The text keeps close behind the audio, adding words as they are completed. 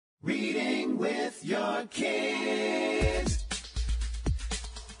Reading with your kids.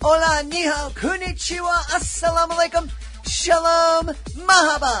 Hola, ni hao, konnichiwa, assalamu alaikum, shalom,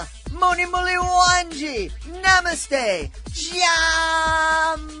 mahaba, moni muli wanji, namaste,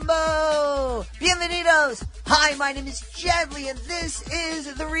 jambo, bienvenidos. Hi, my name is Jadley, and this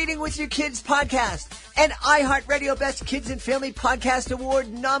is the Reading with Your Kids podcast, an iHeartRadio Best Kids and Family Podcast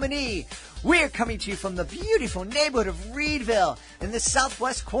Award nominee. We're coming to you from the beautiful neighborhood of Reedville in the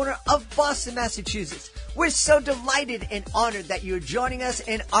southwest corner of Boston, Massachusetts. We're so delighted and honored that you're joining us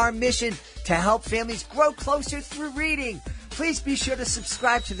in our mission to help families grow closer through reading. Please be sure to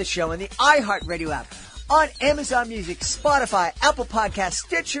subscribe to the show in the iHeartRadio app, on Amazon Music, Spotify, Apple Podcasts,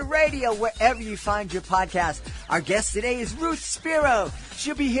 Stitcher Radio, wherever you find your podcast. Our guest today is Ruth Spiro.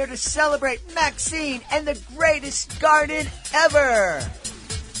 She'll be here to celebrate Maxine and the greatest garden ever.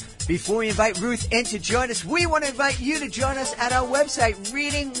 Before we invite Ruth in to join us, we want to invite you to join us at our website,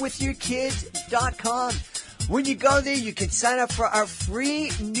 readingwithyourkids.com. When you go there, you can sign up for our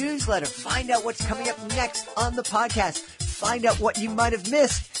free newsletter, find out what's coming up next on the podcast, find out what you might have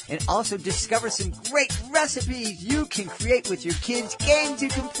missed, and also discover some great recipes you can create with your kids, games you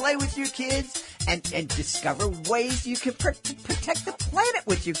can play with your kids, and discover ways you can protect the planet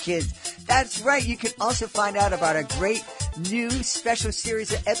with your kids. That's right. You can also find out about our great new special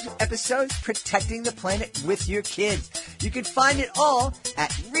series of episodes, Protecting the Planet with Your Kids. You can find it all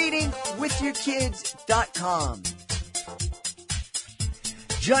at readingwithyourkids.com.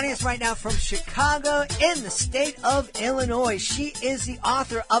 Joining us right now from Chicago in the state of Illinois, she is the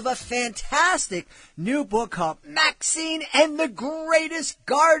author of a fantastic new book called Maxine and the Greatest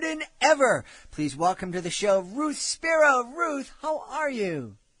Garden Ever. Please welcome to the show, Ruth Spiro. Ruth, how are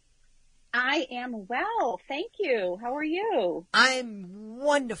you? I am well, thank you. How are you? I'm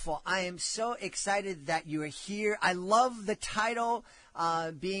wonderful. I am so excited that you are here. I love the title.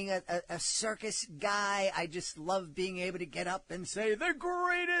 Being a circus guy, I just love being able to get up and say, the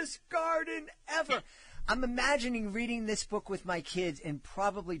greatest garden ever. I'm imagining reading this book with my kids and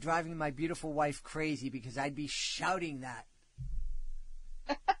probably driving my beautiful wife crazy because I'd be shouting that.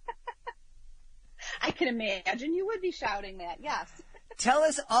 I can imagine you would be shouting that, yes. Tell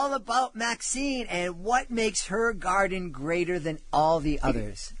us all about Maxine and what makes her garden greater than all the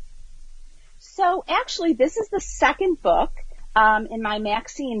others. So actually, this is the second book in my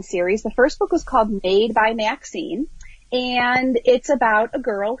Maxine series. The first book was called Made by Maxine, and it's about a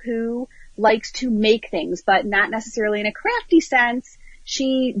girl who likes to make things, but not necessarily in a crafty sense.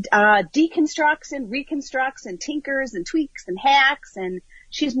 She deconstructs and reconstructs and tinkers and tweaks and hacks, and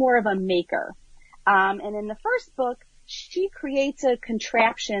she's more of a maker. And in the first book, she creates a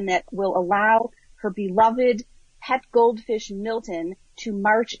contraption that will allow her beloved pet goldfish Milton to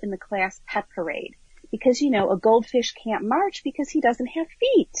march in the class pet parade. Because, you know, a goldfish can't march because he doesn't have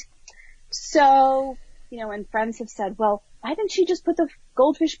feet. So, you know, and friends have said, well, why didn't she just put the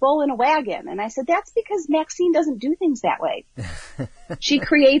goldfish bowl in a wagon? And I said, that's because Maxine doesn't do things that way. She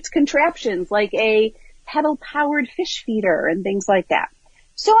creates contraptions like a pedal-powered fish feeder and things like that.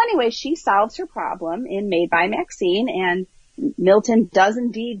 So anyway, she solves her problem in Made by Maxine, and Milton does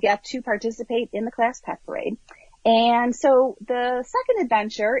indeed get to participate in the class pet parade. And so the second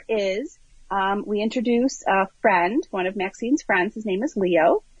adventure is we introduce a friend, one of Maxine's friends. His name is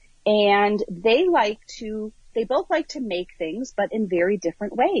Leo, and they both like to make things, but in very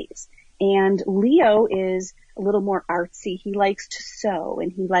different ways. And Leo is a little more artsy. He likes to sew,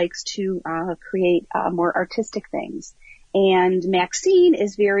 and he likes to create more artistic things. And Maxine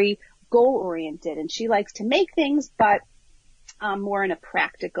is very goal-oriented, and she likes to make things, but more in a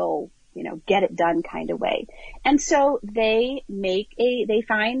practical, you know, get it done kind of way. And so they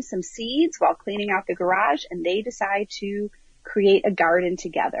find some seeds while cleaning out the garage, and they decide to create a garden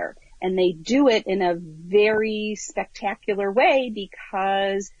together. And they do it in a very spectacular way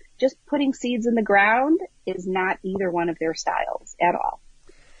because just putting seeds in the ground is not either one of their styles at all.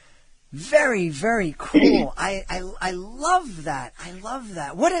 Very, very cool. I love that. I love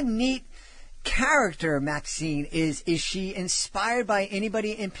that. What a neat character Maxine is. Is she inspired by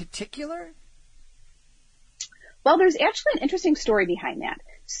anybody in particular? Well, there's actually an interesting story behind that.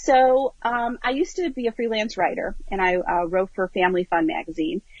 So I used to be a freelance writer, and I wrote for Family Fun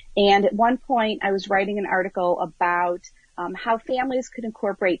magazine. And at one point, I was writing an article about how families could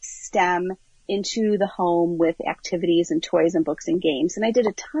incorporate STEM into the home with activities and toys and books and games. And I did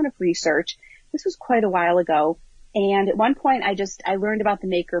a ton of research. This was quite a while ago. And at one point I learned about the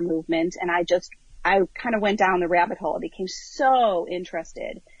maker movement, and I kind of went down the rabbit hole. I became so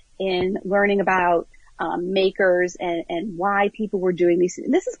interested in learning about makers and why people were doing these.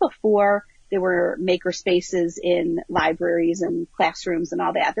 And this is before there were maker spaces in libraries and classrooms and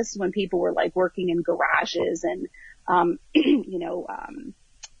all that. This is when people were like working in garages and,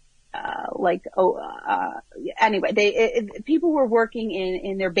 anyway, people were working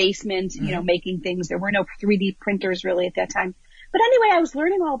in their basement, making things. There were no 3D printers really at that time. But anyway, I was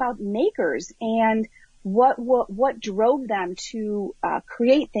learning all about makers and what drove them to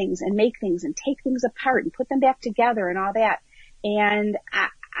create things and make things and take things apart and put them back together and all that. And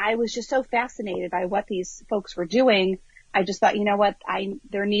I was just so fascinated by what these folks were doing. I just thought, you know what,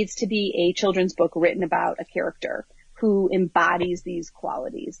 there needs to be a children's book written about a character who embodies these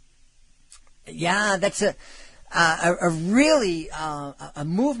qualities. Yeah, that's a really a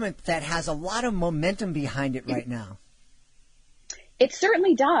movement that has a lot of momentum behind it right now. It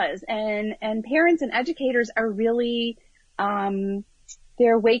certainly does, and parents and educators are really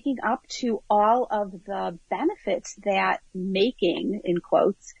they're waking up to all of the benefits that making, in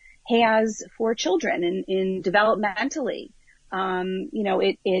quotes, has for children in developmentally.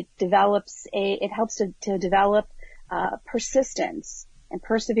 It helps to develop persistence and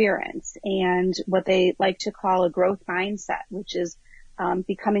perseverance and what they like to call a growth mindset, which is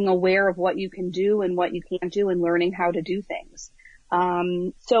becoming aware of what you can do and what you can't do and learning how to do things.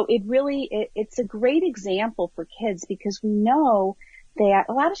 So it's a great example for kids because we know that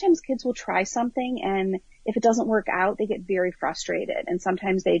a lot of times kids will try something and if it doesn't work out, they get very frustrated and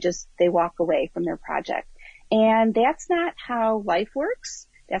sometimes they walk away from their project. And that's not how life works.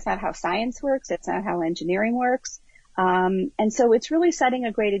 That's not how science works. That's not how engineering works. And so it's really setting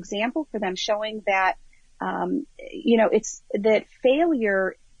a great example for them, showing that, it's that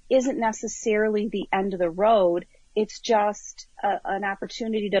failure isn't necessarily the end of the road. It's just an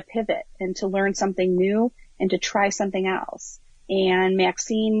opportunity to pivot and to learn something new and to try something else. And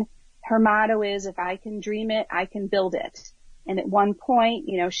Maxine, her motto is, if I can dream it, I can build it. And at one point,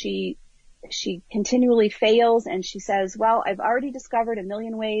 she continually fails and she says, well, I've already discovered a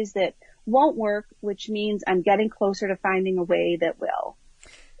million ways that won't work, which means I'm getting closer to finding a way that will.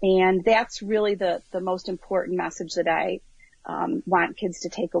 And that's really the most important message that I want kids to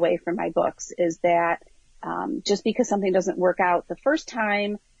take away from my books is that just because something doesn't work out the first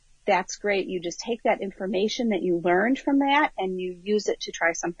time, that's great. You just take that information that you learned from that and you use it to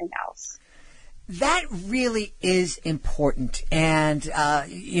try something else. That really is important. And,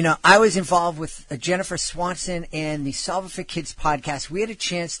 I was involved with Jennifer Swanson and the Solve It for Kids podcast. We had a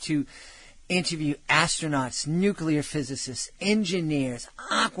chance to interview astronauts, nuclear physicists, engineers,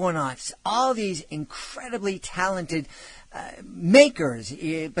 aquanauts, all these incredibly talented makers,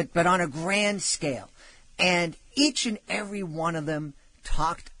 but on a grand scale. And each and every one of them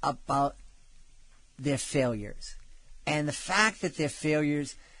talked about their failures and the fact that their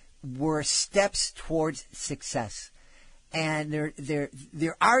failures were steps towards success. And there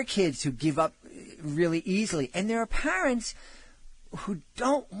are kids who give up really easily, and there are parents who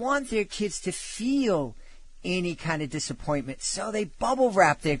don't want their kids to feel any kind of disappointment, so they bubble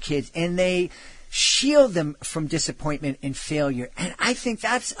wrap their kids and they shield them from disappointment and failure. And I think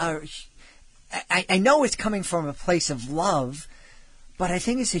that's I know it's coming from a place of love, but I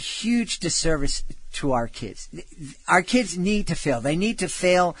think it's a huge disservice to our kids. Our kids need to fail. They need to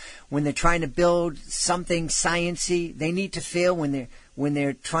fail when they're trying to build something sciencey. They need to fail when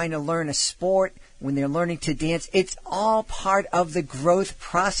they're trying to learn a sport, when they're learning to dance. It's all part of the growth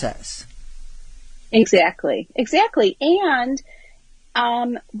process. Exactly. And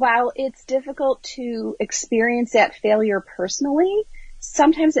while it's difficult to experience that failure personally,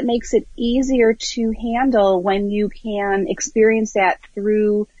 sometimes it makes it easier to handle when you can experience that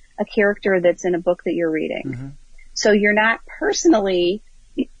through a character that's in a book that you're reading. Mm-hmm. So you're not personally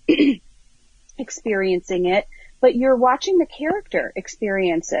experiencing it, but you're watching the character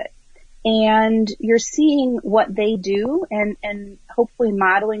experience it. And you're seeing what they do and hopefully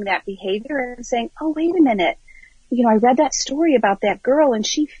modeling that behavior and saying, oh, wait a minute. I read that story about that girl and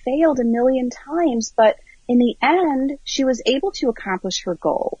she failed a million times, but in the end, she was able to accomplish her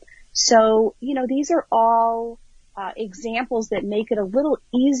goal. So, these are all examples that make it a little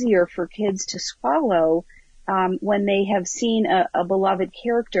easier for kids to swallow when they have seen a beloved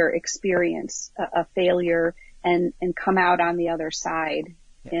character experience a failure and come out on the other side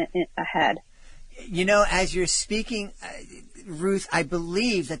ahead. As you're speaking, Ruth, I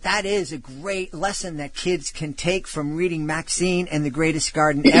believe that is a great lesson that kids can take from reading Maxine and The Greatest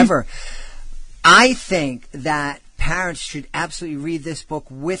Garden Ever. I think that parents should absolutely read this book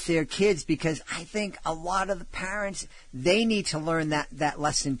with their kids because I think a lot of the parents, they need to learn that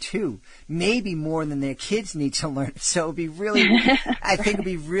lesson too. Maybe more than their kids need to learn. So it'd be really, I think it'd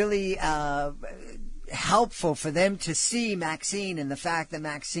be really helpful for them to see Maxine and the fact that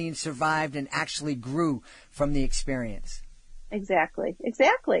Maxine survived and actually grew from the experience. Exactly.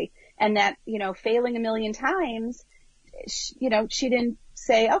 And that, failing a million times, she didn't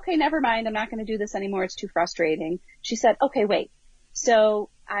say, okay, never mind, I'm not going to do this anymore, it's too frustrating. She said, okay, wait. So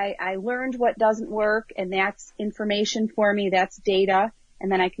I learned what doesn't work, and that's information for me, that's data,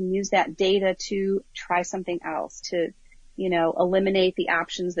 and then I can use that data to try something else, to, eliminate the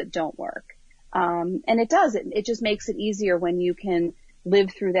options that don't work. And it does, it just makes it easier when you can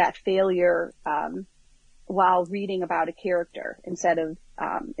live through that failure, while reading about a character instead of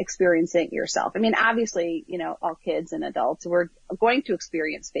experiencing it yourself. I mean, obviously, all kids and adults, we're going to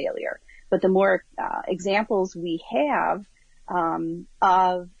experience failure, but the more examples we have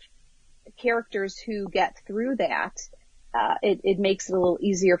of characters who get through that, it makes it a little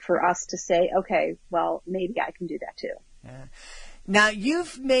easier for us to say, okay, well, maybe I can do that too. Yeah. Now,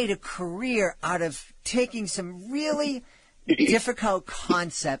 you've made a career out of taking some really difficult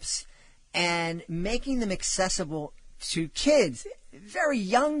concepts and making them accessible to kids, very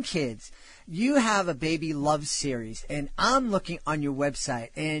young kids. You have a Baby Love series, and I'm looking on your website,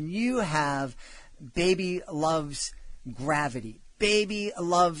 and you have Baby Loves Gravity, Baby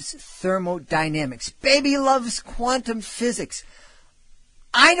Loves Thermodynamics, Baby Loves Quantum Physics.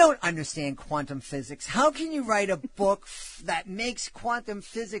 I don't understand quantum physics. How can you write a book that makes quantum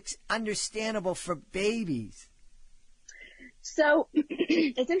physics understandable for babies? So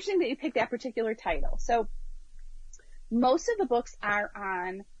it's interesting that you picked that particular title. So most of the books are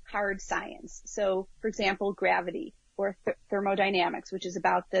on hard science. So, for example, gravity or thermodynamics, which is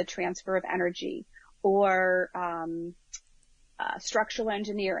about the transfer of energy, or structural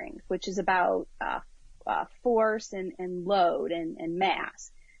engineering, which is about force and load and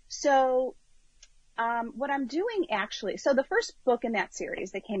mass. So what I'm doing actually, so the first book in that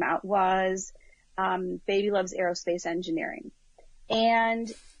series that came out was Baby Loves Aerospace Engineering.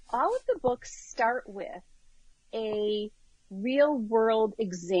 And all of the books start with a real world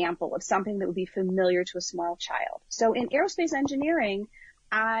example of something that would be familiar to a small child. So in aerospace engineering,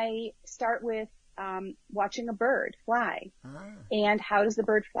 I start with watching a bird fly. And how does the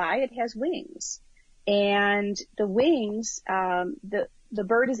bird fly? It has wings. And the wings, the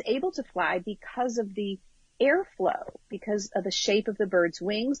bird is able to fly because of the airflow, because of the shape of the bird's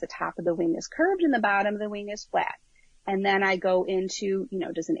wings. The top of the wing is curved and the bottom of the wing is flat. And then I go into,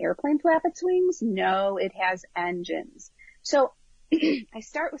 does an airplane flap its wings? No, it has engines. So I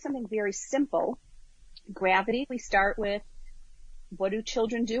start with something very simple. Gravity, we start with, what do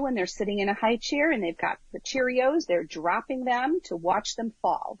children do when they're sitting in a high chair and they've got the Cheerios? They're dropping them to watch them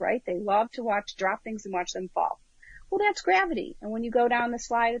fall, right? They love to drop things and watch them fall. Well, that's gravity. And when you go down the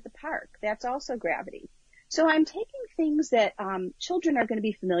slide at the park, that's also gravity. So I'm taking things that children are going to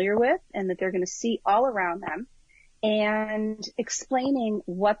be familiar with and that they're going to see all around them, and explaining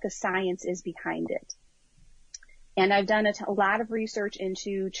what the science is behind it. And I've done a lot of research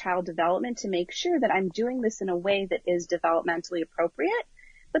into child development to make sure that I'm doing this in a way that is developmentally appropriate,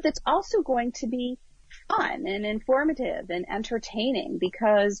 but that's also going to be fun and informative and entertaining,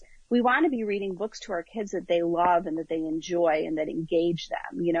 because we want to be reading books to our kids that they love and that they enjoy and that engage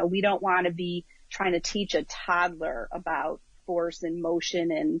them. We don't want to be trying to teach a toddler about force and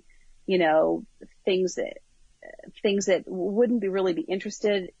motion and, things that wouldn't be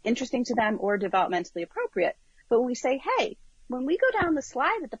interesting to them or developmentally appropriate. But when we say, hey, when we go down the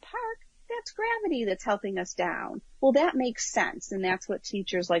slide at the park, that's gravity that's helping us down. Well, that makes sense. And that's what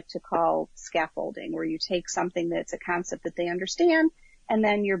teachers like to call scaffolding, where you take something that's a concept that they understand and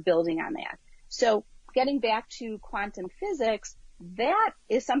then you're building on that. So getting back to quantum physics, that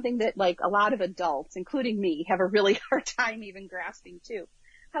is something that a lot of adults, including me, have a really hard time even grasping too.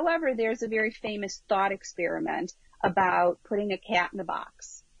 However, there's a very famous thought experiment about putting a cat in a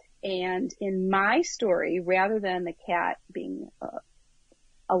box. And in my story, rather than the cat being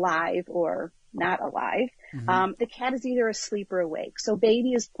alive or not alive, the cat is either asleep or awake. So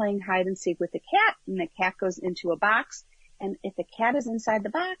baby is playing hide and seek with the cat, and the cat goes into a box. And if the cat is inside the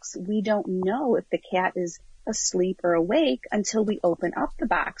box, we don't know if the cat is asleep or awake until we open up the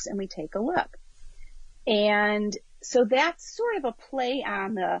box and we take a look. And so that's sort of a play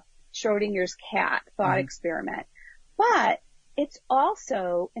on the Schrodinger's cat thought experiment. But it's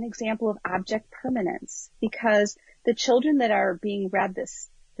also an example of object permanence, because the children that are being read this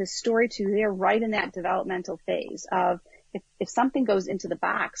story to, they're right in that developmental phase of, if something goes into the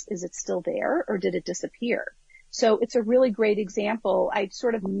box, is it still there or did it disappear? So it's a really great example. I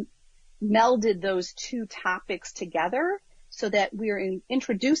sort of melded those two topics together so that we're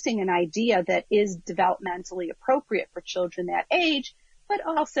introducing an idea that is developmentally appropriate for children that age, but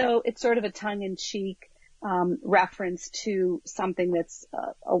also it's sort of a tongue-in-cheek reference to something that's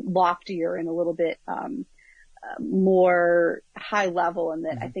a loftier and a little bit more high level, and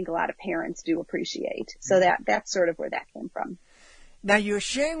that I think a lot of parents do appreciate. So that's sort of where that came from. Now, you were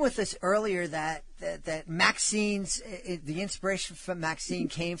sharing with us earlier that Maxine's, the inspiration from Maxine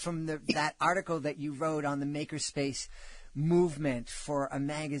came from that article that you wrote on the makerspace movement for a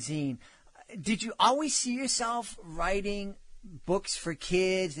magazine. Did you always see yourself writing books for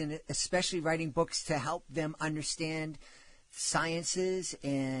kids, and especially writing books to help them understand sciences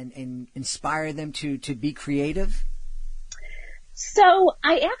and inspire them to be creative? So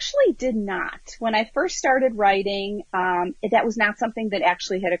I actually did not. When I first started writing, that was not something that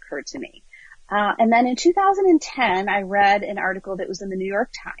actually had occurred to me. And then in 2010, I read an article that was in the New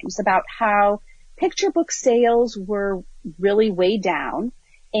York Times about how picture book sales were really way down.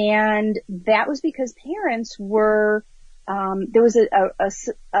 And that was because parents were, there was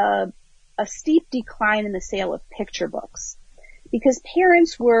a steep decline in the sale of picture books, because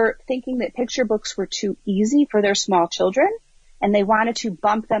parents were thinking that picture books were too easy for their small children, and they wanted to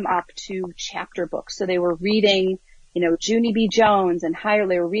bump them up to chapter books. So they were reading, Junie B. Jones and higher.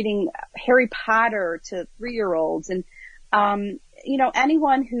 They were reading Harry Potter to 3-year-olds. And,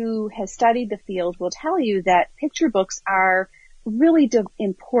 anyone who has studied the field will tell you that picture books are really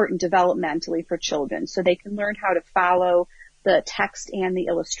important developmentally for children, so they can learn how to follow the text and the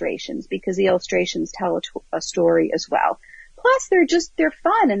illustrations, because the illustrations tell a story as well. Plus, they're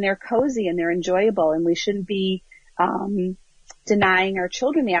fun and they're cozy and they're enjoyable, and we shouldn't be denying our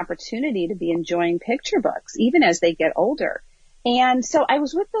children the opportunity to be enjoying picture books, even as they get older. And so I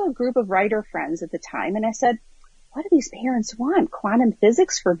was with a group of writer friends at the time, and I said, what do these parents want? Quantum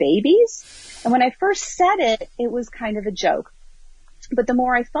physics for babies? And when I first said it, it was kind of a joke. But the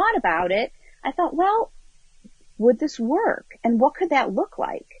more I thought about it, I thought, well, would this work? And what could that look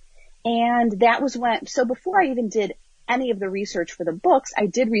like? And that was so before I even did any of the research for the books, I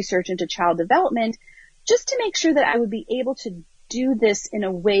did research into child development just to make sure that I would be able to do this in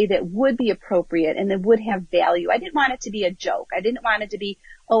a way that would be appropriate and that would have value. I didn't want it to be a joke. I didn't want it to be,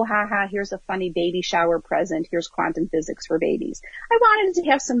 oh, here's a funny baby shower present. Here's quantum physics for babies. I wanted it to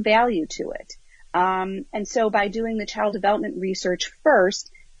have some value to it. And so by doing the child development research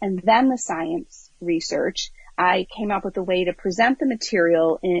first and then the science research, I came up with a way to present the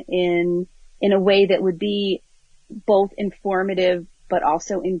material in a way that would be both informative but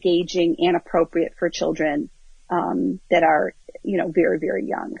also engaging and appropriate for children that are, very, very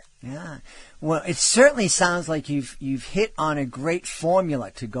young. Yeah. Well, it certainly sounds like you've hit on a great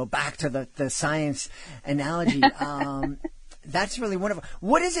formula, to go back to the science analogy. That's really wonderful.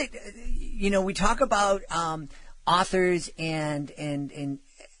 What is it, we talk about authors and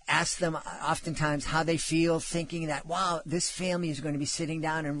ask them oftentimes how they feel, thinking that, wow, this family is going to be sitting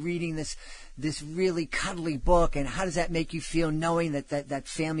down and reading this really cuddly book, and how does that make you feel, knowing that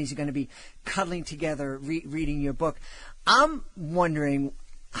families are going to be cuddling together reading your book? I'm wondering,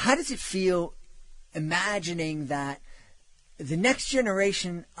 how does it feel imagining that the next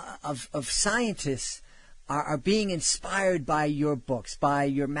generation of scientists are being inspired by your books, by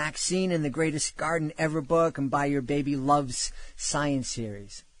your Maxine and the Greatest Garden Ever book, and by your Baby Loves Science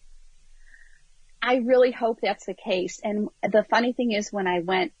series? I really hope that's the case. And the funny thing is, when I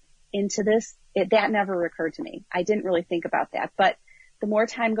went into this, that never occurred to me. I didn't really think about that. But the more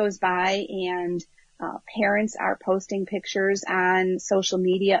time goes by and parents are posting pictures on social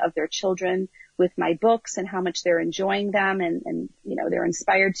media of their children with my books and how much they're enjoying them, and they're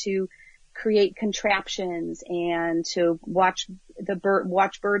inspired to create contraptions and to watch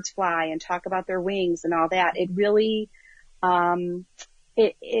birds fly and talk about their wings and all that. It really,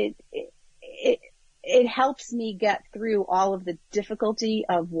 it helps me get through all of the difficulty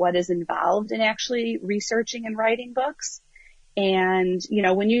of what is involved in actually researching and writing books. And,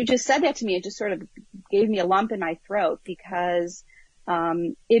 when you just said that to me, it just sort of gave me a lump in my throat, because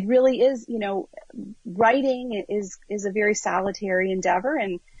it really is, writing is a very solitary endeavor,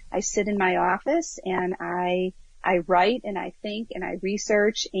 and I sit in my office and I write and I think and I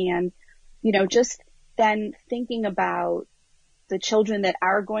research, and, just then thinking about the children that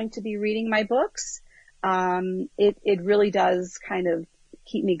are going to be reading my books, it really does kind of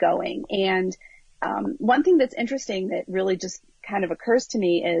keep me going. And one thing that's interesting that really just kind of occurs to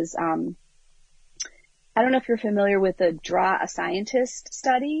me is, I don't know if you're familiar with the Draw a Scientist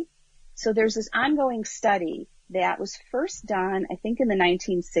study. So there's this ongoing study that was first done, I think, in the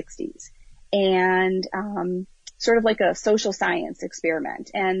 1960s, and sort of like a social science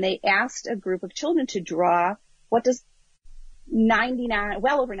experiment. And they asked a group of children to draw what does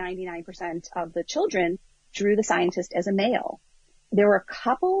well over 99% of the children drew the scientist as a male. There were a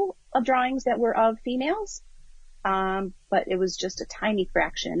couple of drawings that were of females, but it was just a tiny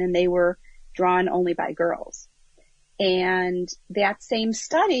fraction, and they were drawn only by girls. And that same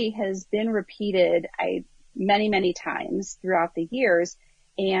study has been repeated many, many times throughout the years,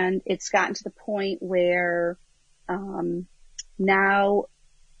 and it's gotten to the point where now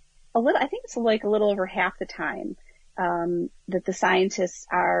I think it's like a little over half the time that the scientists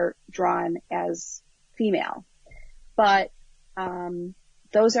are drawn as female. But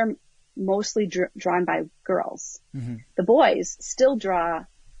those are mostly drawn by girls. Mm-hmm. The boys still draw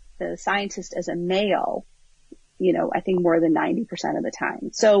the scientist as a male, I think more than 90% of the time.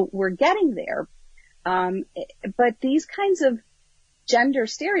 So we're getting there. But these kinds of gender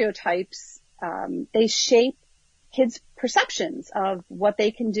stereotypes, they shape kids' perceptions of what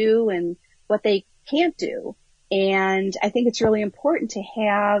they can do and what they can't do. And I think it's really important to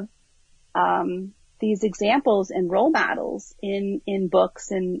have these examples and role models in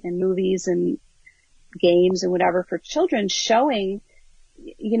books and movies and games and whatever for children, showing,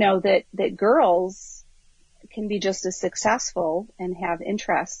 that girls can be just as successful and have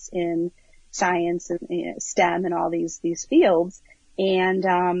interests in science and STEM and all these fields. And,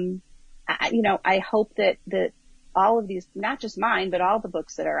 I hope that all of these, not just mine, but all the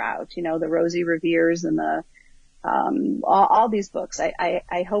books that are out, the Rosie Revere's and the, all these books,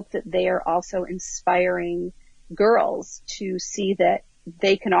 I hope that they are also inspiring girls to see that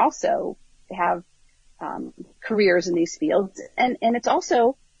they can also have, careers in these fields. And it's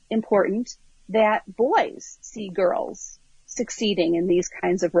also important that boys see girls succeeding in these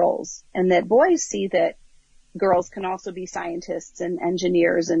kinds of roles, and that boys see that girls can also be scientists and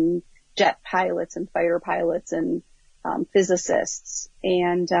engineers and jet pilots and fighter pilots and physicists.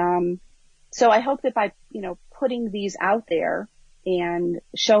 And so I hope that by putting these out there and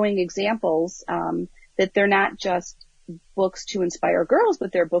showing examples, that they're not just books to inspire girls,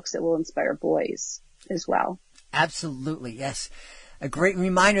 but they're books that will inspire boys as well. Absolutely, yes. A great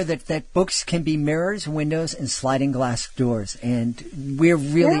reminder that books can be mirrors, windows, and sliding glass doors. And we're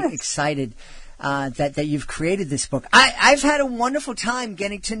really excited that you've created this book. I've had a wonderful time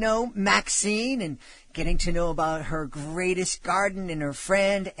getting to know Maxine and getting to know about her greatest garden and her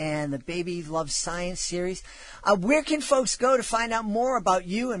friend and the Baby Loves Science series. Where can folks go to find out more about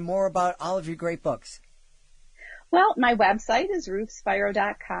you and more about all of your great books? Well, my website is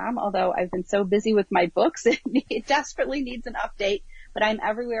ruthspiro.com, although I've been so busy with my books, it desperately needs an update. But I'm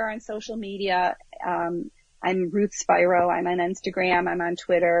everywhere on social media. I'm Ruth Spiro. I'm on Instagram. I'm on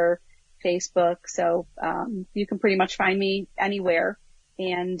Twitter, Facebook. So you can pretty much find me anywhere.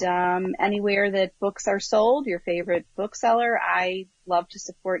 And anywhere that books are sold, your favorite bookseller. I love to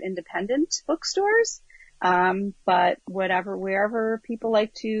support independent bookstores. But wherever people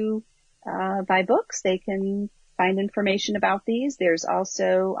like to buy books, they can find information about these. There's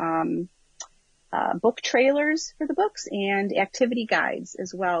also book trailers for the books and activity guides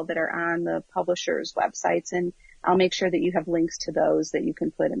as well that are on the publishers' websites, and I'll make sure that you have links to those that you can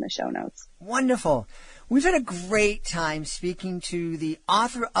put in the show notes. Wonderful. We've had a great time speaking to the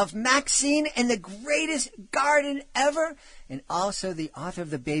author of Maxine and the Greatest Garden Ever, and also the author of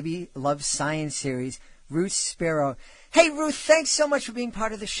the Baby Loves Science series, Ruth Spiro. Hey, Ruth, thanks so much for being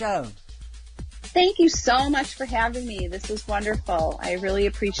part of the show. Thank you so much for having me. This was wonderful. I really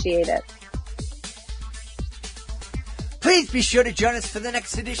appreciate it. Please be sure to join us for the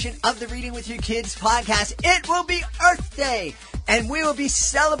next edition of the Reading with Your Kids podcast. It will be Earth Day, and we will be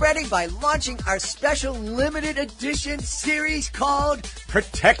celebrating by launching our special limited edition series called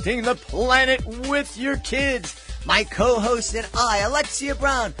Protecting the Planet with Your Kids. My co-host and I, Alexia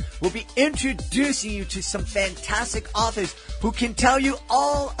Brown, will be introducing you to some fantastic authors who can tell you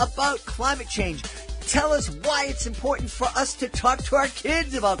all about climate change. Tell us why it's important for us to talk to our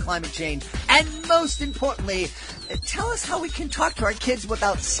kids about climate change. And most importantly, tell us how we can talk to our kids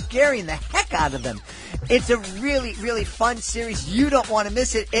without scaring the heck out of them. It's a really, really fun series. You don't want to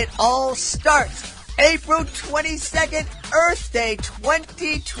miss it. It all starts April 22nd, Earth Day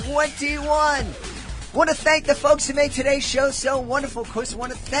 2021. Want to thank the folks who made today's show so wonderful. Of course, I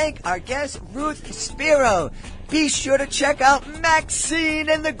want to thank our guest, Ruth Spiro. Be sure to check out Maxine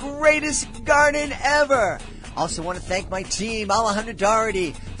and the Greatest Garden Ever. Also want to thank my team, Alejandra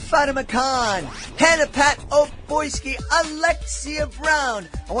Doherty, Fatima Khan, Hannah Pat Oboyski, Alexia Brown.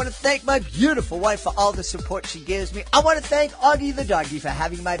 I want to thank my beautiful wife for all the support she gives me. I want to thank Augie the doggy for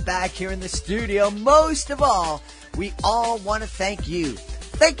having my back here in the studio. Most of all, we all want to thank you.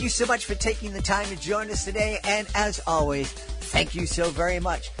 Thank you so much for taking the time to join us today. And as always, thank you so very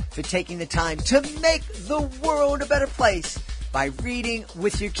much for taking the time to make the world a better place by reading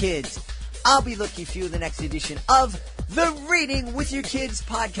with your kids. I'll be looking for you in the next edition of the Reading with Your Kids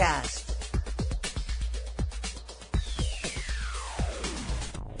podcast.